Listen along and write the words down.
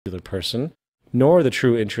person, nor the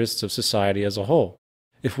true interests of society as a whole.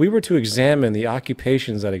 If we were to examine the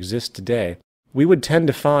occupations that exist today, we would tend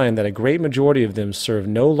to find that a great majority of them serve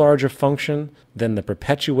no larger function than the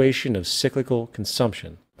perpetuation of cyclical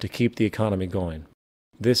consumption to keep the economy going.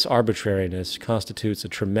 This arbitrariness constitutes a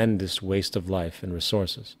tremendous waste of life and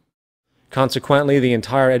resources. Consequently, the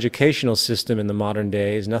entire educational system in the modern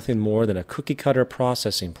day is nothing more than a cookie-cutter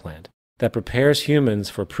processing plant that prepares humans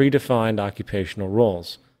for predefined occupational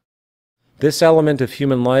roles. This element of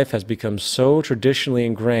human life has become so traditionally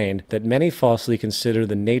ingrained that many falsely consider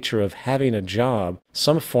the nature of having a job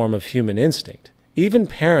some form of human instinct. Even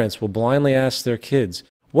parents will blindly ask their kids,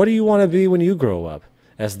 "What do you want to be when you grow up?"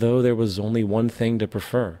 as though there was only one thing to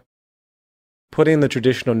prefer. Putting the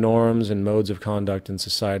traditional norms and modes of conduct in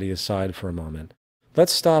society aside for a moment,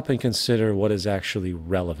 let's stop and consider what is actually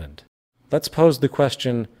relevant. Let's pose the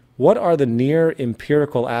question, what are the near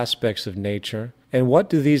empirical aspects of nature, and what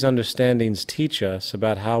do these understandings teach us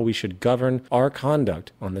about how we should govern our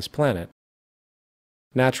conduct on this planet?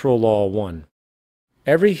 Natural Law 1.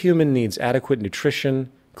 Every human needs adequate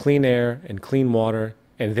nutrition, clean air, and clean water,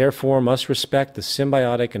 and therefore must respect the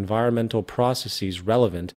symbiotic environmental processes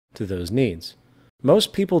relevant to those needs.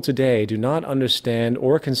 Most people today do not understand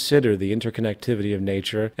or consider the interconnectivity of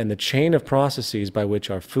nature and the chain of processes by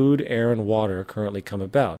which our food, air, and water currently come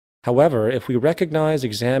about. However, if we recognize,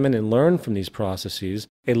 examine, and learn from these processes,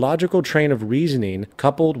 a logical train of reasoning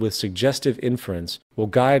coupled with suggestive inference will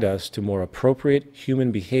guide us to more appropriate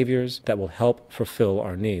human behaviors that will help fulfill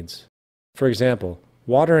our needs. For example,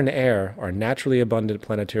 water and air are naturally abundant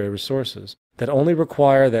planetary resources that only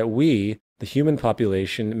require that we, the human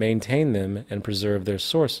population, maintain them and preserve their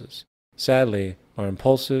sources. Sadly, our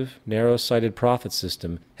impulsive, narrow-sighted profit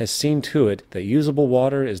system has seen to it that usable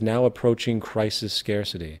water is now approaching crisis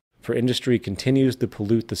scarcity, for industry continues to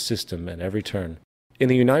pollute the system at every turn. In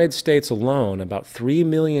the United States alone, about 3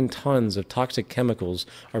 million tons of toxic chemicals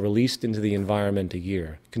are released into the environment a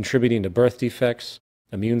year, contributing to birth defects,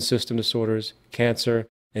 immune system disorders, cancer,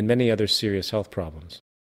 and many other serious health problems.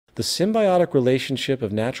 The symbiotic relationship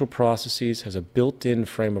of natural processes has a built-in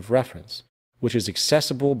frame of reference, which is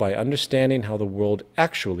accessible by understanding how the world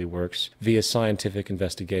actually works via scientific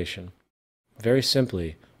investigation. Very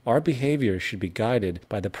simply, our behavior should be guided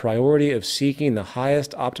by the priority of seeking the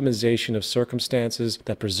highest optimization of circumstances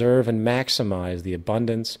that preserve and maximize the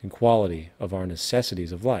abundance and quality of our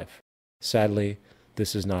necessities of life. Sadly,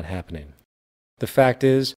 this is not happening. The fact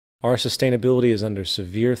is, our sustainability is under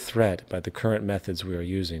severe threat by the current methods we are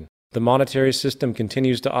using. The monetary system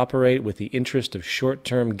continues to operate with the interest of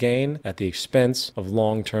short-term gain at the expense of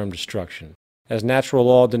long-term destruction. As natural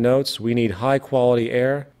law denotes, we need high-quality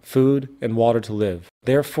air, food, and water to live.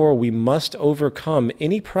 Therefore, we must overcome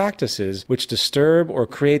any practices which disturb or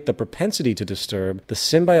create the propensity to disturb the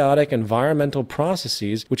symbiotic environmental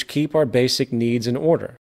processes which keep our basic needs in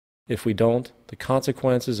order. If we don't, the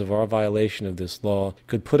consequences of our violation of this law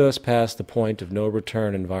could put us past the point of no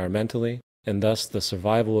return environmentally, and thus the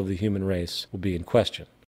survival of the human race will be in question.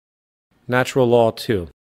 Natural Law 2.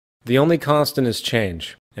 The only constant is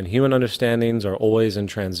change, and human understandings are always in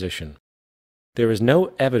transition. There is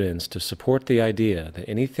no evidence to support the idea that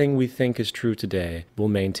anything we think is true today will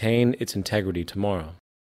maintain its integrity tomorrow.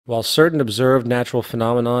 While certain observed natural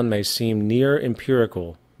phenomenon may seem near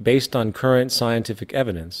empirical, based on current scientific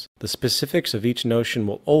evidence, the specifics of each notion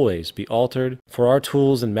will always be altered, for our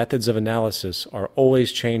tools and methods of analysis are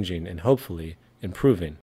always changing and hopefully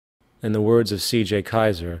improving. In the words of C.J.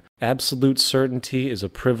 Kaiser, absolute certainty is a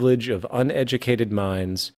privilege of uneducated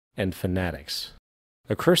minds and fanatics.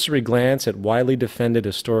 A cursory glance at widely defended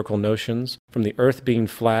historical notions, from the earth being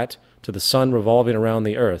flat to the sun revolving around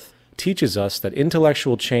the earth, teaches us that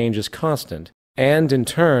intellectual change is constant, and in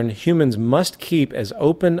turn, humans must keep as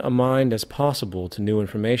open a mind as possible to new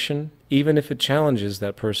information, even if it challenges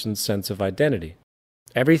that person's sense of identity.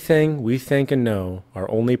 Everything we think and know are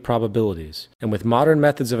only probabilities, and with modern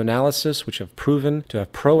methods of analysis which have proven to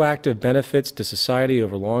have proactive benefits to society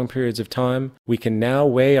over long periods of time, we can now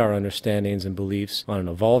weigh our understandings and beliefs on an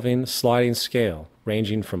evolving, sliding scale,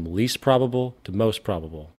 ranging from least probable to most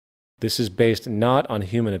probable. This is based not on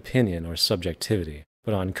human opinion or subjectivity,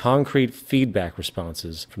 but on concrete feedback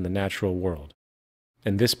responses from the natural world.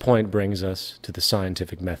 And this point brings us to the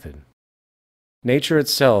scientific method. Nature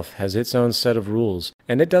itself has its own set of rules,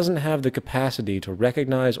 and it doesn't have the capacity to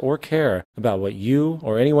recognize or care about what you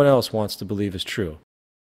or anyone else wants to believe is true.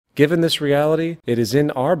 Given this reality, it is in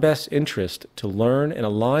our best interest to learn and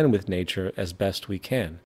align with nature as best we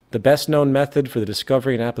can. The best known method for the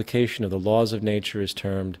discovery and application of the laws of nature is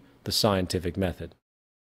termed the scientific method.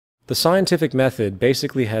 The scientific method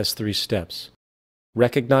basically has 3 steps.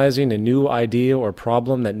 recognizing a new idea or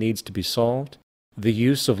problem that needs to be solved, the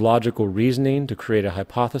use of logical reasoning to create a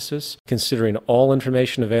hypothesis, considering all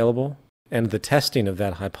information available, and the testing of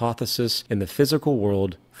that hypothesis in the physical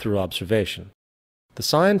world through observation. The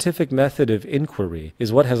scientific method of inquiry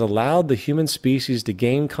is what has allowed the human species to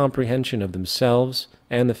gain comprehension of themselves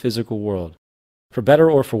and the physical world. For better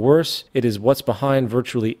or for worse, it is what's behind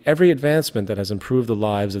virtually every advancement that has improved the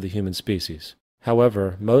lives of the human species.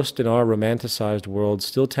 However, most in our romanticized world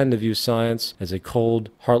still tend to view science as a cold,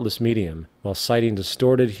 heartless medium, while citing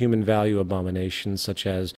distorted human value abominations such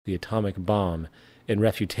as the atomic bomb in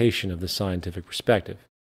refutation of the scientific perspective.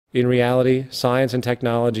 In reality, science and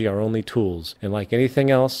technology are only tools, and like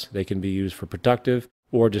anything else, they can be used for productive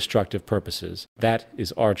or destructive purposes. That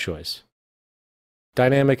is our choice.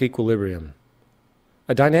 Dynamic equilibrium.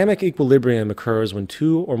 A dynamic equilibrium occurs when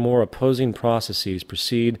two or more opposing processes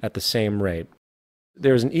proceed at the same rate.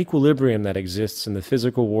 There is an equilibrium that exists in the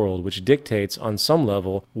physical world which dictates, on some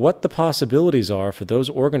level, what the possibilities are for those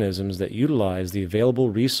organisms that utilize the available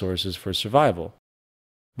resources for survival.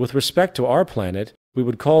 With respect to our planet, we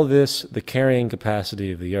would call this the carrying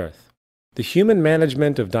capacity of the Earth. The human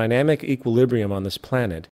management of dynamic equilibrium on this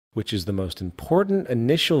planet, which is the most important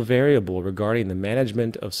initial variable regarding the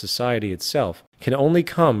management of society itself, can only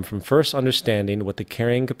come from first understanding what the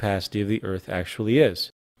carrying capacity of the Earth actually is.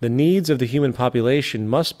 The needs of the human population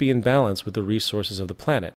must be in balance with the resources of the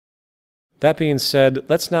planet. That being said,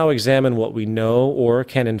 let's now examine what we know or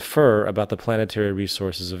can infer about the planetary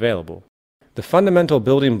resources available. The fundamental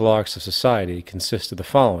building blocks of society consist of the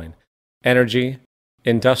following: energy,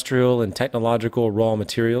 industrial and technological raw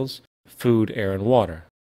materials, food, air, and water.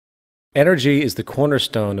 Energy is the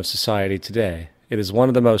cornerstone of society today. It is one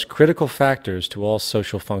of the most critical factors to all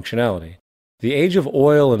social functionality. The age of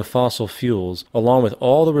oil and fossil fuels, along with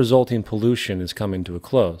all the resulting pollution, is coming to a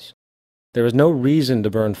close. There is no reason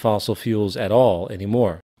to burn fossil fuels at all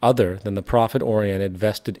anymore, other than the profit-oriented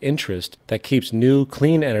vested interest that keeps new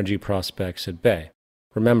clean energy prospects at bay.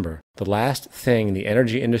 Remember, the last thing the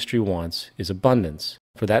energy industry wants is abundance,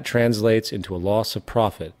 for that translates into a loss of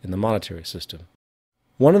profit in the monetary system.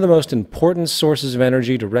 One of the most important sources of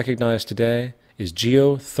energy to recognize today is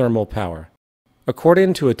geothermal power.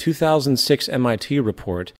 According to a 2006 MIT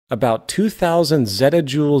report, about 2,000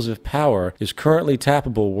 zettajoules of power is currently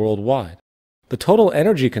tappable worldwide. The total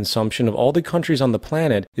energy consumption of all the countries on the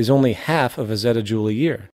planet is only half of a zettajoule a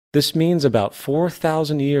year. This means about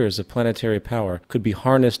 4,000 years of planetary power could be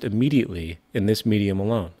harnessed immediately in this medium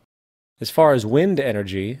alone. As far as wind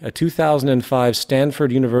energy, a 2005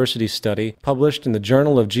 Stanford University study published in the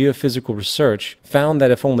Journal of Geophysical Research found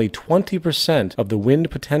that if only 20% of the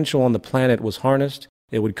wind potential on the planet was harnessed,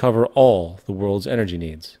 it would cover all the world's energy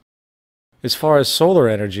needs. As far as solar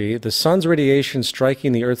energy, the sun's radiation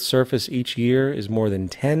striking the Earth's surface each year is more than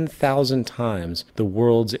 10,000 times the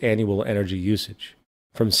world's annual energy usage.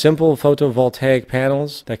 From simple photovoltaic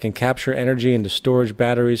panels that can capture energy into storage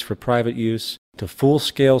batteries for private use, to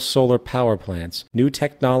full-scale solar power plants, new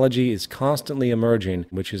technology is constantly emerging,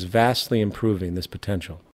 which is vastly improving this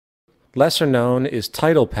potential. Lesser known is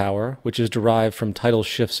tidal power, which is derived from tidal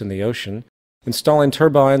shifts in the ocean. Installing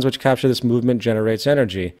turbines which capture this movement generates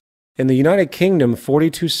energy. In the United Kingdom,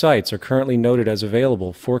 42 sites are currently noted as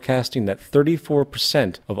available, forecasting that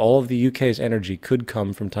 34% of all of the UK's energy could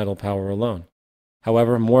come from tidal power alone.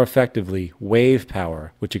 However, more effectively, wave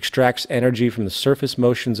power, which extracts energy from the surface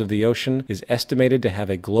motions of the ocean, is estimated to have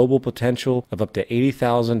a global potential of up to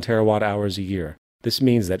 80,000 terawatt-hours a year. This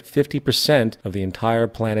means that 50% of the entire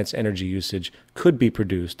planet's energy usage could be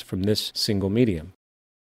produced from this single medium.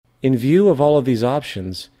 In view of all of these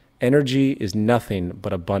options, energy is nothing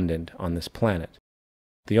but abundant on this planet.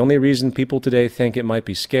 The only reason people today think it might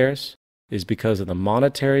be scarce is because of the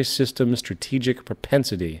monetary system's strategic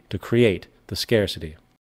propensity to create the scarcity.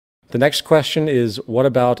 The next question is, what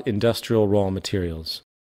about industrial raw materials?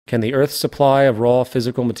 Can the Earth's supply of raw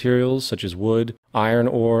physical materials such as wood, iron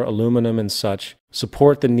ore, aluminum, and such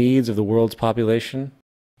support the needs of the world's population?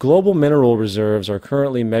 Global mineral reserves are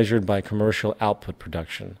currently measured by commercial output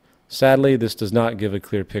production. Sadly, this does not give a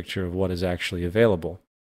clear picture of what is actually available.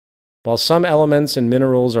 While some elements and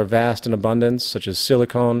minerals are vast in abundance, such as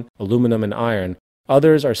silicon, aluminum, and iron,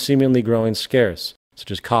 others are seemingly growing scarce, such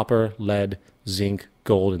as copper, lead, zinc,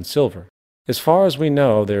 gold, and silver. As far as we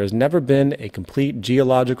know, there has never been a complete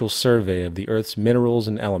geological survey of the Earth's minerals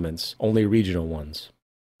and elements, only regional ones.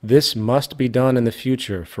 This must be done in the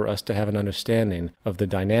future for us to have an understanding of the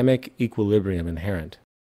dynamic equilibrium inherent.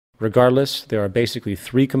 Regardless, there are basically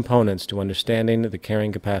three components to understanding the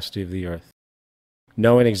carrying capacity of the Earth: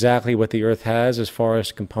 knowing exactly what the Earth has as far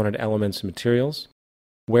as component elements and materials,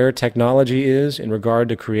 where technology is in regard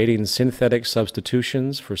to creating synthetic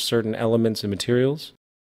substitutions for certain elements and materials,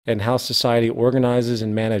 and how society organizes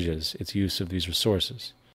and manages its use of these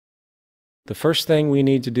resources. The first thing we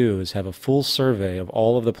need to do is have a full survey of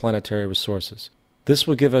all of the planetary resources. This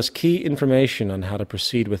will give us key information on how to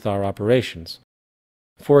proceed with our operations.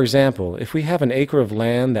 For example, if we have an acre of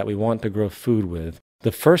land that we want to grow food with,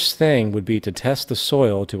 the first thing would be to test the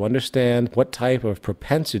soil to understand what type of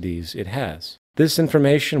propensities it has. This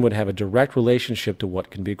information would have a direct relationship to what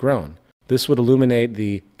can be grown. This would illuminate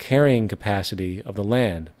the carrying capacity of the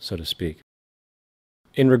land, so to speak.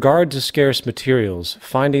 In regard to scarce materials,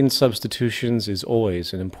 finding substitutions is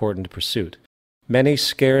always an important pursuit. Many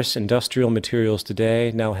scarce industrial materials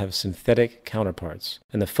today now have synthetic counterparts,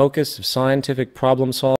 and the focus of scientific problem solving